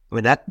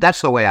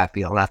 that's the way I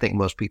feel. And I think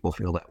most people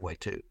feel that way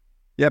too.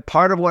 Yeah,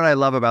 part of what I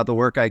love about the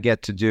work I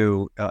get to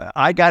do,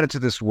 I got into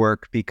this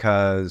work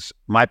because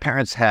my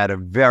parents had a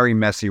very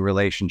messy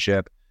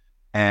relationship.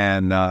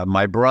 And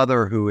my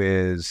brother, who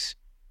is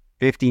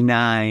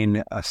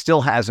 59,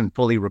 still hasn't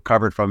fully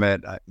recovered from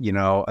it.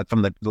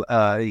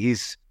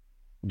 He's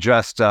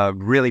just a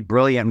really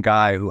brilliant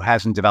guy who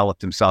hasn't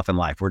developed himself in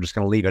life. We're just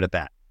going to leave it at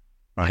that,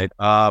 right?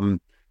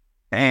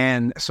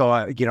 And so,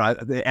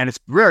 and it's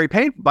very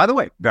painful, by the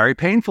way, very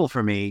painful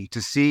for me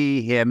to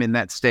see him in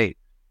that state.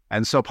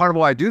 And so part of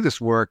why I do this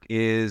work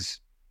is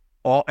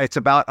it's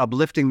about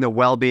uplifting the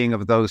well-being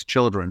of those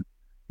children,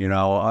 and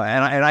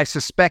I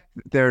suspect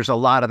there's a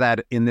lot of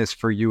that in this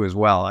for you as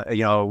well.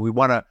 We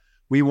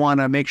want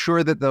to make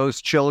sure that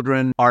those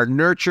children are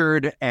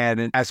nurtured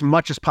and as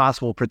much as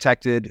possible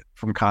protected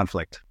from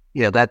conflict.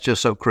 Yeah, that's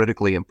just so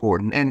critically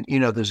important. And,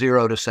 the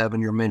 0 to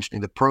 7 you're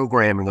mentioning, the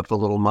programming of the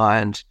little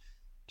minds,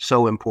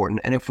 so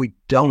important. And if we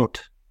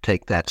don't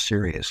take that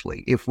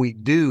seriously, if we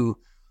do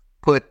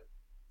put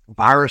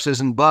viruses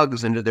and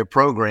bugs into their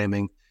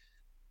programming,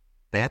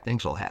 bad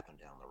things will happen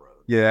down the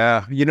road.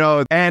 Yeah,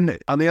 and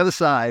on the other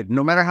side,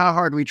 no matter how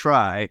hard we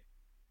try,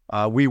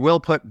 we will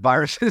put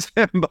viruses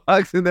and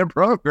bugs in their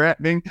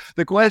programming.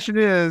 The question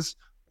is,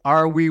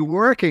 are we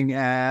working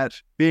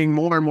at being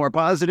more and more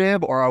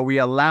positive, or are we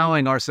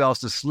allowing ourselves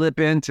to slip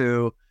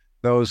into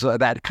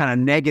that kind of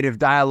negative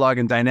dialogue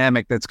and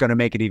dynamic that's going to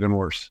make it even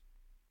worse?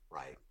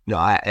 Right. No,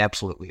 I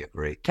absolutely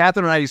agree.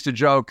 Catherine and I used to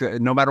joke,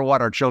 no matter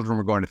what, our children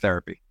were going to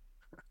therapy.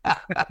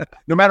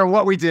 No matter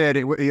what we did,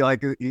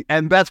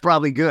 and that's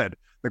probably good.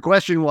 The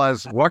question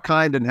was, what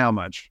kind and how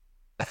much?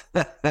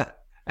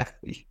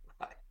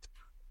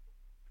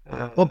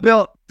 Well,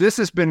 Bill, this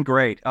has been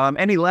great.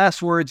 Any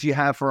last words you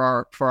have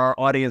for our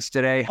audience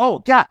today?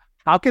 Oh, yeah.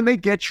 How can they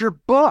get your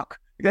book?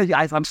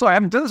 I'm sorry, I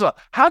haven't done this one.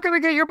 How can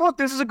they get your book?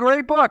 This is a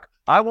great book.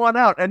 I want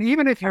out. And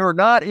even if you're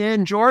not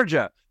in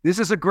Georgia, this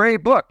is a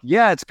great book.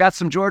 Yeah, it's got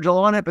some Georgia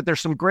law in it, but there's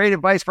some great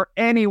advice for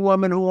any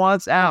woman who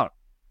wants out.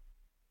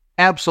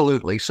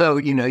 Absolutely. So,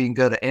 you can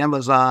go to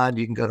Amazon,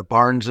 you can go to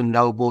Barnes and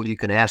Noble, you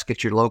can ask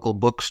at your local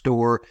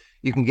bookstore,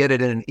 you can get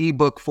it in an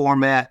ebook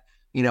format.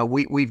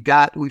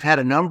 We've had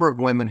a number of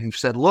women who've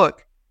said,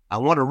 look, I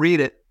want to read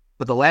it,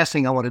 but the last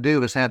thing I want to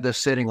do is have this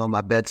sitting on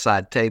my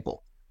bedside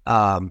table.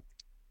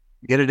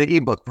 Get it an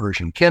ebook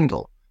version,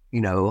 Kindle,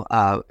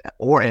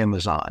 or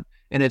Amazon.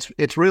 And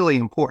it's really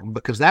important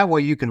because that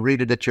way you can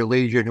read it at your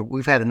leisure. And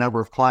we've had a number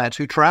of clients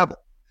who travel.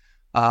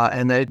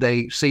 And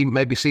they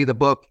maybe see the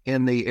book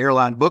in the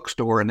airline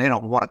bookstore and they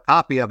don't want a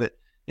copy of it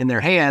in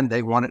their hand.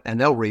 They want it,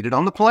 and they'll read it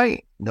on the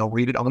plane. They'll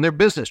read it on their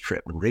business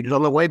trip and read it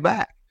on the way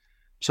back.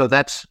 So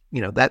that's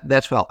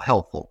felt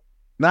helpful.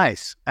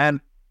 Nice.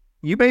 And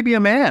you may be a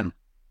man.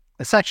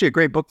 It's actually a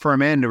great book for a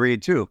man to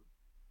read too.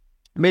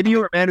 Maybe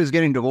you're a man who's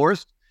getting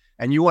divorced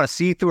and you want to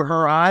see through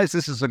her eyes.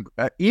 This is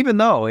even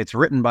though it's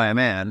written by a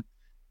man,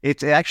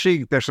 it's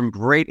actually, there's some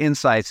great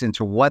insights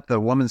into what the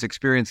woman's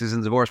experience is in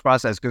the divorce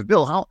process. Because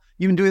Bill,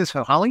 you've been doing this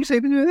for how long? You say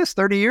you've been doing this?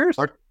 30 years?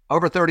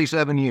 Over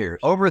 37 years.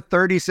 Over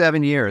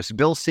 37 years.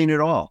 Bill's seen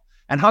it all.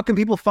 And how can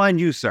people find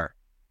you, sir?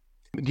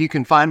 You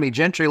can find me,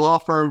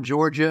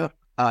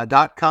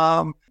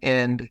 GentryLawFirmGeorgia.com.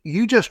 And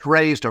you just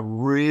raised a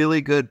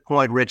really good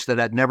point, Rich, that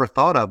I'd never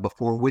thought of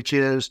before, which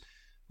is,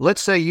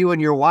 let's say you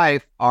and your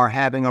wife are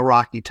having a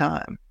rocky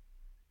time.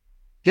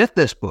 Get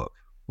this book,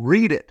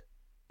 read it.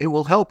 It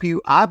will help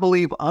you, I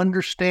believe,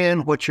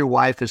 understand what your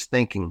wife is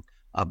thinking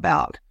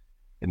about.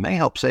 It may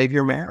help save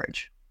your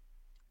marriage.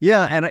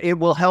 Yeah, and it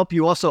will help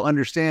you also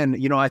understand,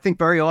 I think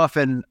very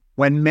often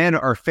when men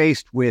are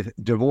faced with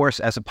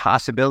divorce as a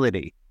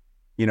possibility,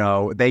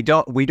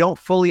 we don't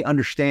fully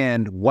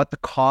understand what the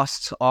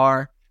costs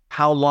are,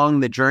 how long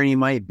the journey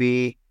might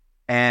be.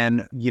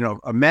 And,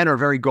 men are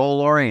very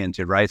goal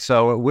oriented, right?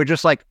 So we're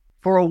just like,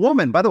 for a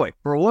woman, by the way,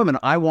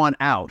 I want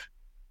out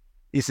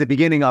is the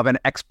beginning of an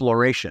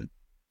exploration,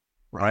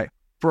 right?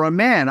 For a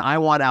man, I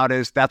want out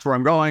is that's where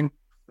I'm going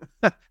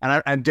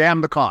and damn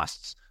the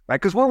costs, right?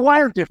 Because we're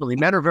wired differently.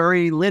 Men are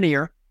very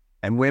linear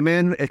and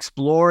women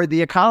explore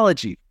the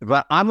ecology.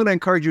 But I'm going to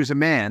encourage you as a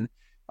man,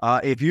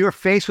 if you're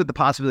faced with the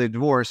possibility of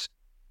divorce,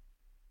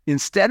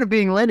 instead of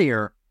being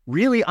linear,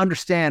 really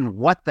understand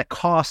what the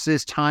cost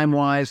is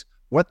time-wise,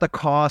 what the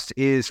cost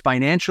is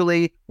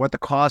financially, what the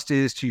cost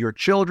is to your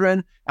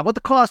children, and what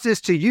the cost is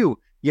to you.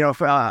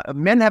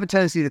 Men have a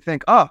tendency to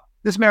think, oh,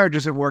 this marriage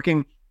isn't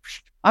working.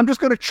 I'm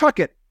just going to chuck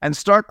it and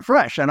start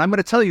fresh. And I'm going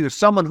to tell you, as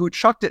someone who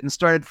chucked it and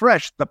started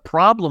fresh, the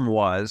problem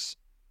was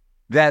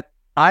that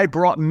I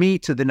brought me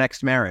to the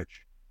next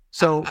marriage.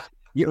 So,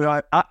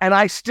 and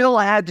I still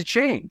had to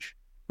change,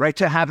 right,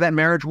 to have that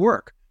marriage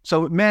work.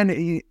 So,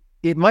 men,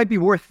 it might be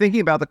worth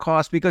thinking about the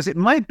cost, because it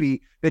might be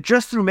that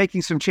just through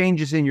making some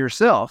changes in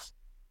yourself,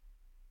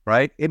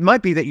 right, it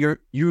might be that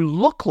you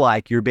look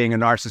like you're being a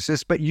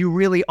narcissist, but you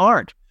really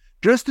aren't.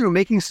 Just through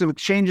making some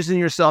changes in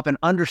yourself and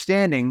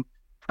understanding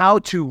how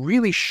to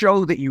really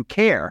show that you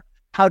care,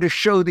 how to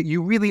show that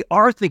you really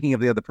are thinking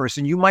of the other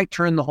person, you might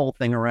turn the whole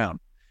thing around.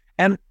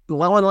 And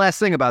one last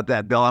thing about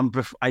that, Bill,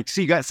 I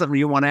see you got something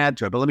you want to add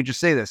to it, but let me just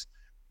say this.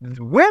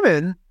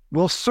 Women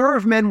will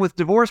serve men with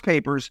divorce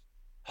papers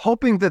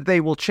hoping that they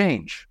will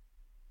change,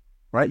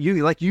 right?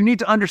 You need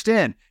to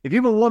understand, if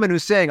you have a woman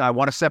who's saying, I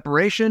want a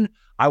separation,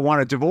 I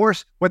want a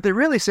divorce, what they're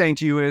really saying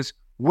to you is,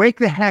 wake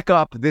the heck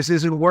up, this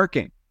isn't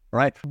working.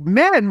 right?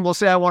 Men will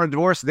say, I want a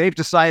divorce. They've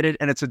decided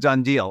and it's a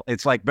done deal.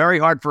 It's like very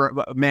hard for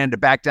a man to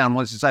back down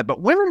once decided.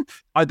 But women,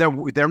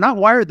 they're not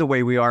wired the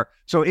way we are.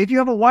 So if you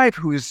have a wife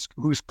who's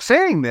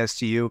saying this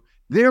to you,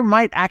 there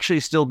might actually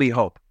still be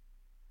hope.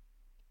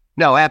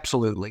 No,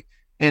 absolutely.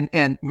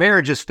 And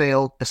marriages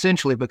fail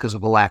essentially because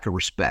of a lack of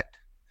respect.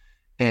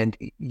 And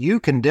you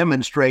can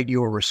demonstrate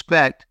your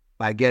respect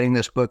by getting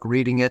this book,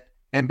 reading it,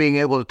 and being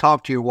able to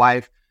talk to your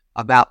wife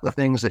about the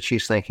things that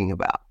she's thinking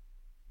about.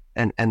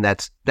 And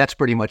that's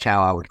pretty much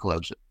how I would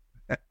close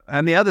it.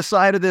 And the other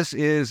side of this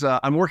is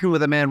I'm working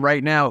with a man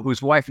right now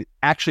whose wife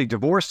actually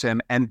divorced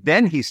him, and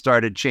then he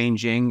started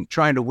changing,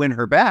 trying to win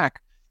her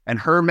back. And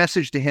her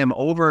message to him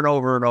over and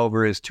over and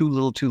over is too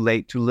little, too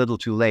late, too little,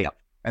 too late.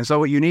 And so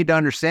what you need to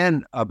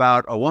understand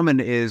about a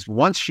woman is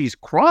once she's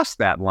crossed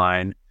that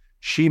line,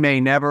 she may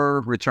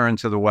never return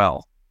to the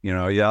well.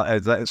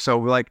 So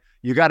like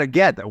you got to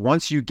get that.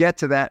 Once you get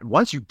to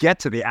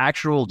the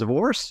actual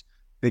divorce,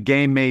 the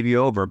game may be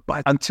over.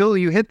 But until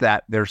you hit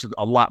that, there's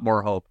a lot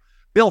more hope.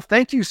 Bill,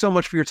 thank you so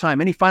much for your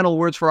time. Any final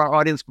words for our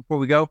audience before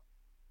we go?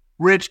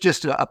 Rich,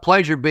 just a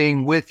pleasure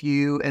being with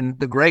you, and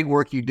the great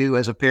work you do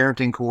as a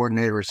parenting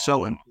coordinator is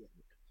so important.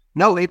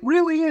 No, it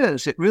really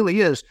is. It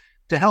really is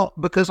to help,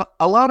 because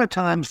a lot of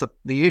times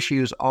the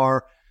issues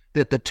are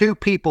that the two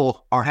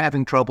people are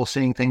having trouble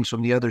seeing things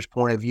from the other's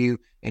point of view,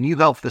 and you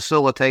help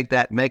facilitate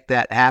that, make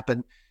that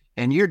happen.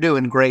 And you're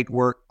doing great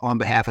work on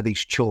behalf of these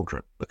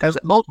children because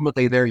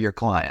ultimately they're your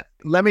client.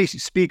 Let me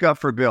speak up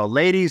for Bill.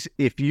 Ladies,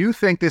 if you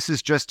think this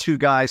is just two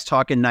guys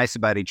talking nice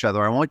about each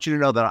other, I want you to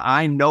know that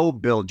I know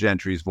Bill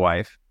Gentry's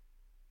wife,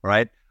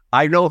 right?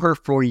 I know her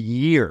for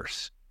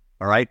years,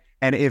 all right?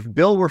 And if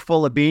Bill were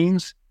full of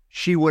beans,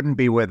 she wouldn't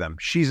be with him.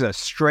 She's a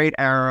straight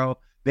arrow.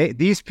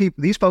 These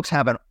folks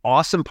have an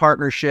awesome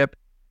partnership.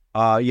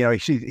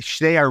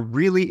 They are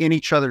really in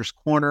each other's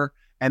corner.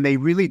 And they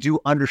really do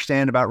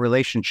understand about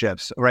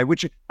relationships, right?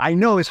 Which I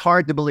know is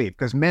hard to believe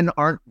because men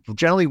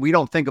we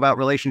don't think about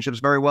relationships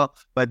very well,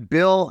 but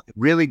Bill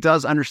really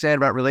does understand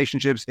about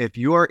relationships. If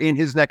you're in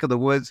his neck of the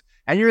woods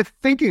and you're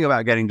thinking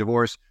about getting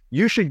divorced,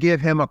 you should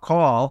give him a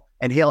call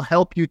and he'll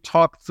help you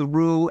talk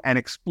through and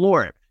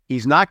explore it.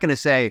 He's not going to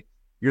say,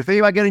 you're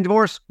thinking about getting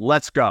divorced?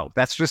 Let's go.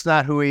 That's just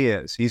not who he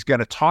is. He's going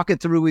to talk it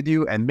through with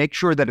you and make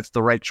sure that it's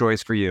the right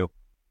choice for you.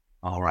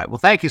 All right. Well,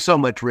 thank you so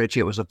much, Rich.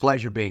 It was a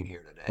pleasure being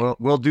here today.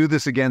 We'll do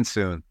this again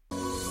soon.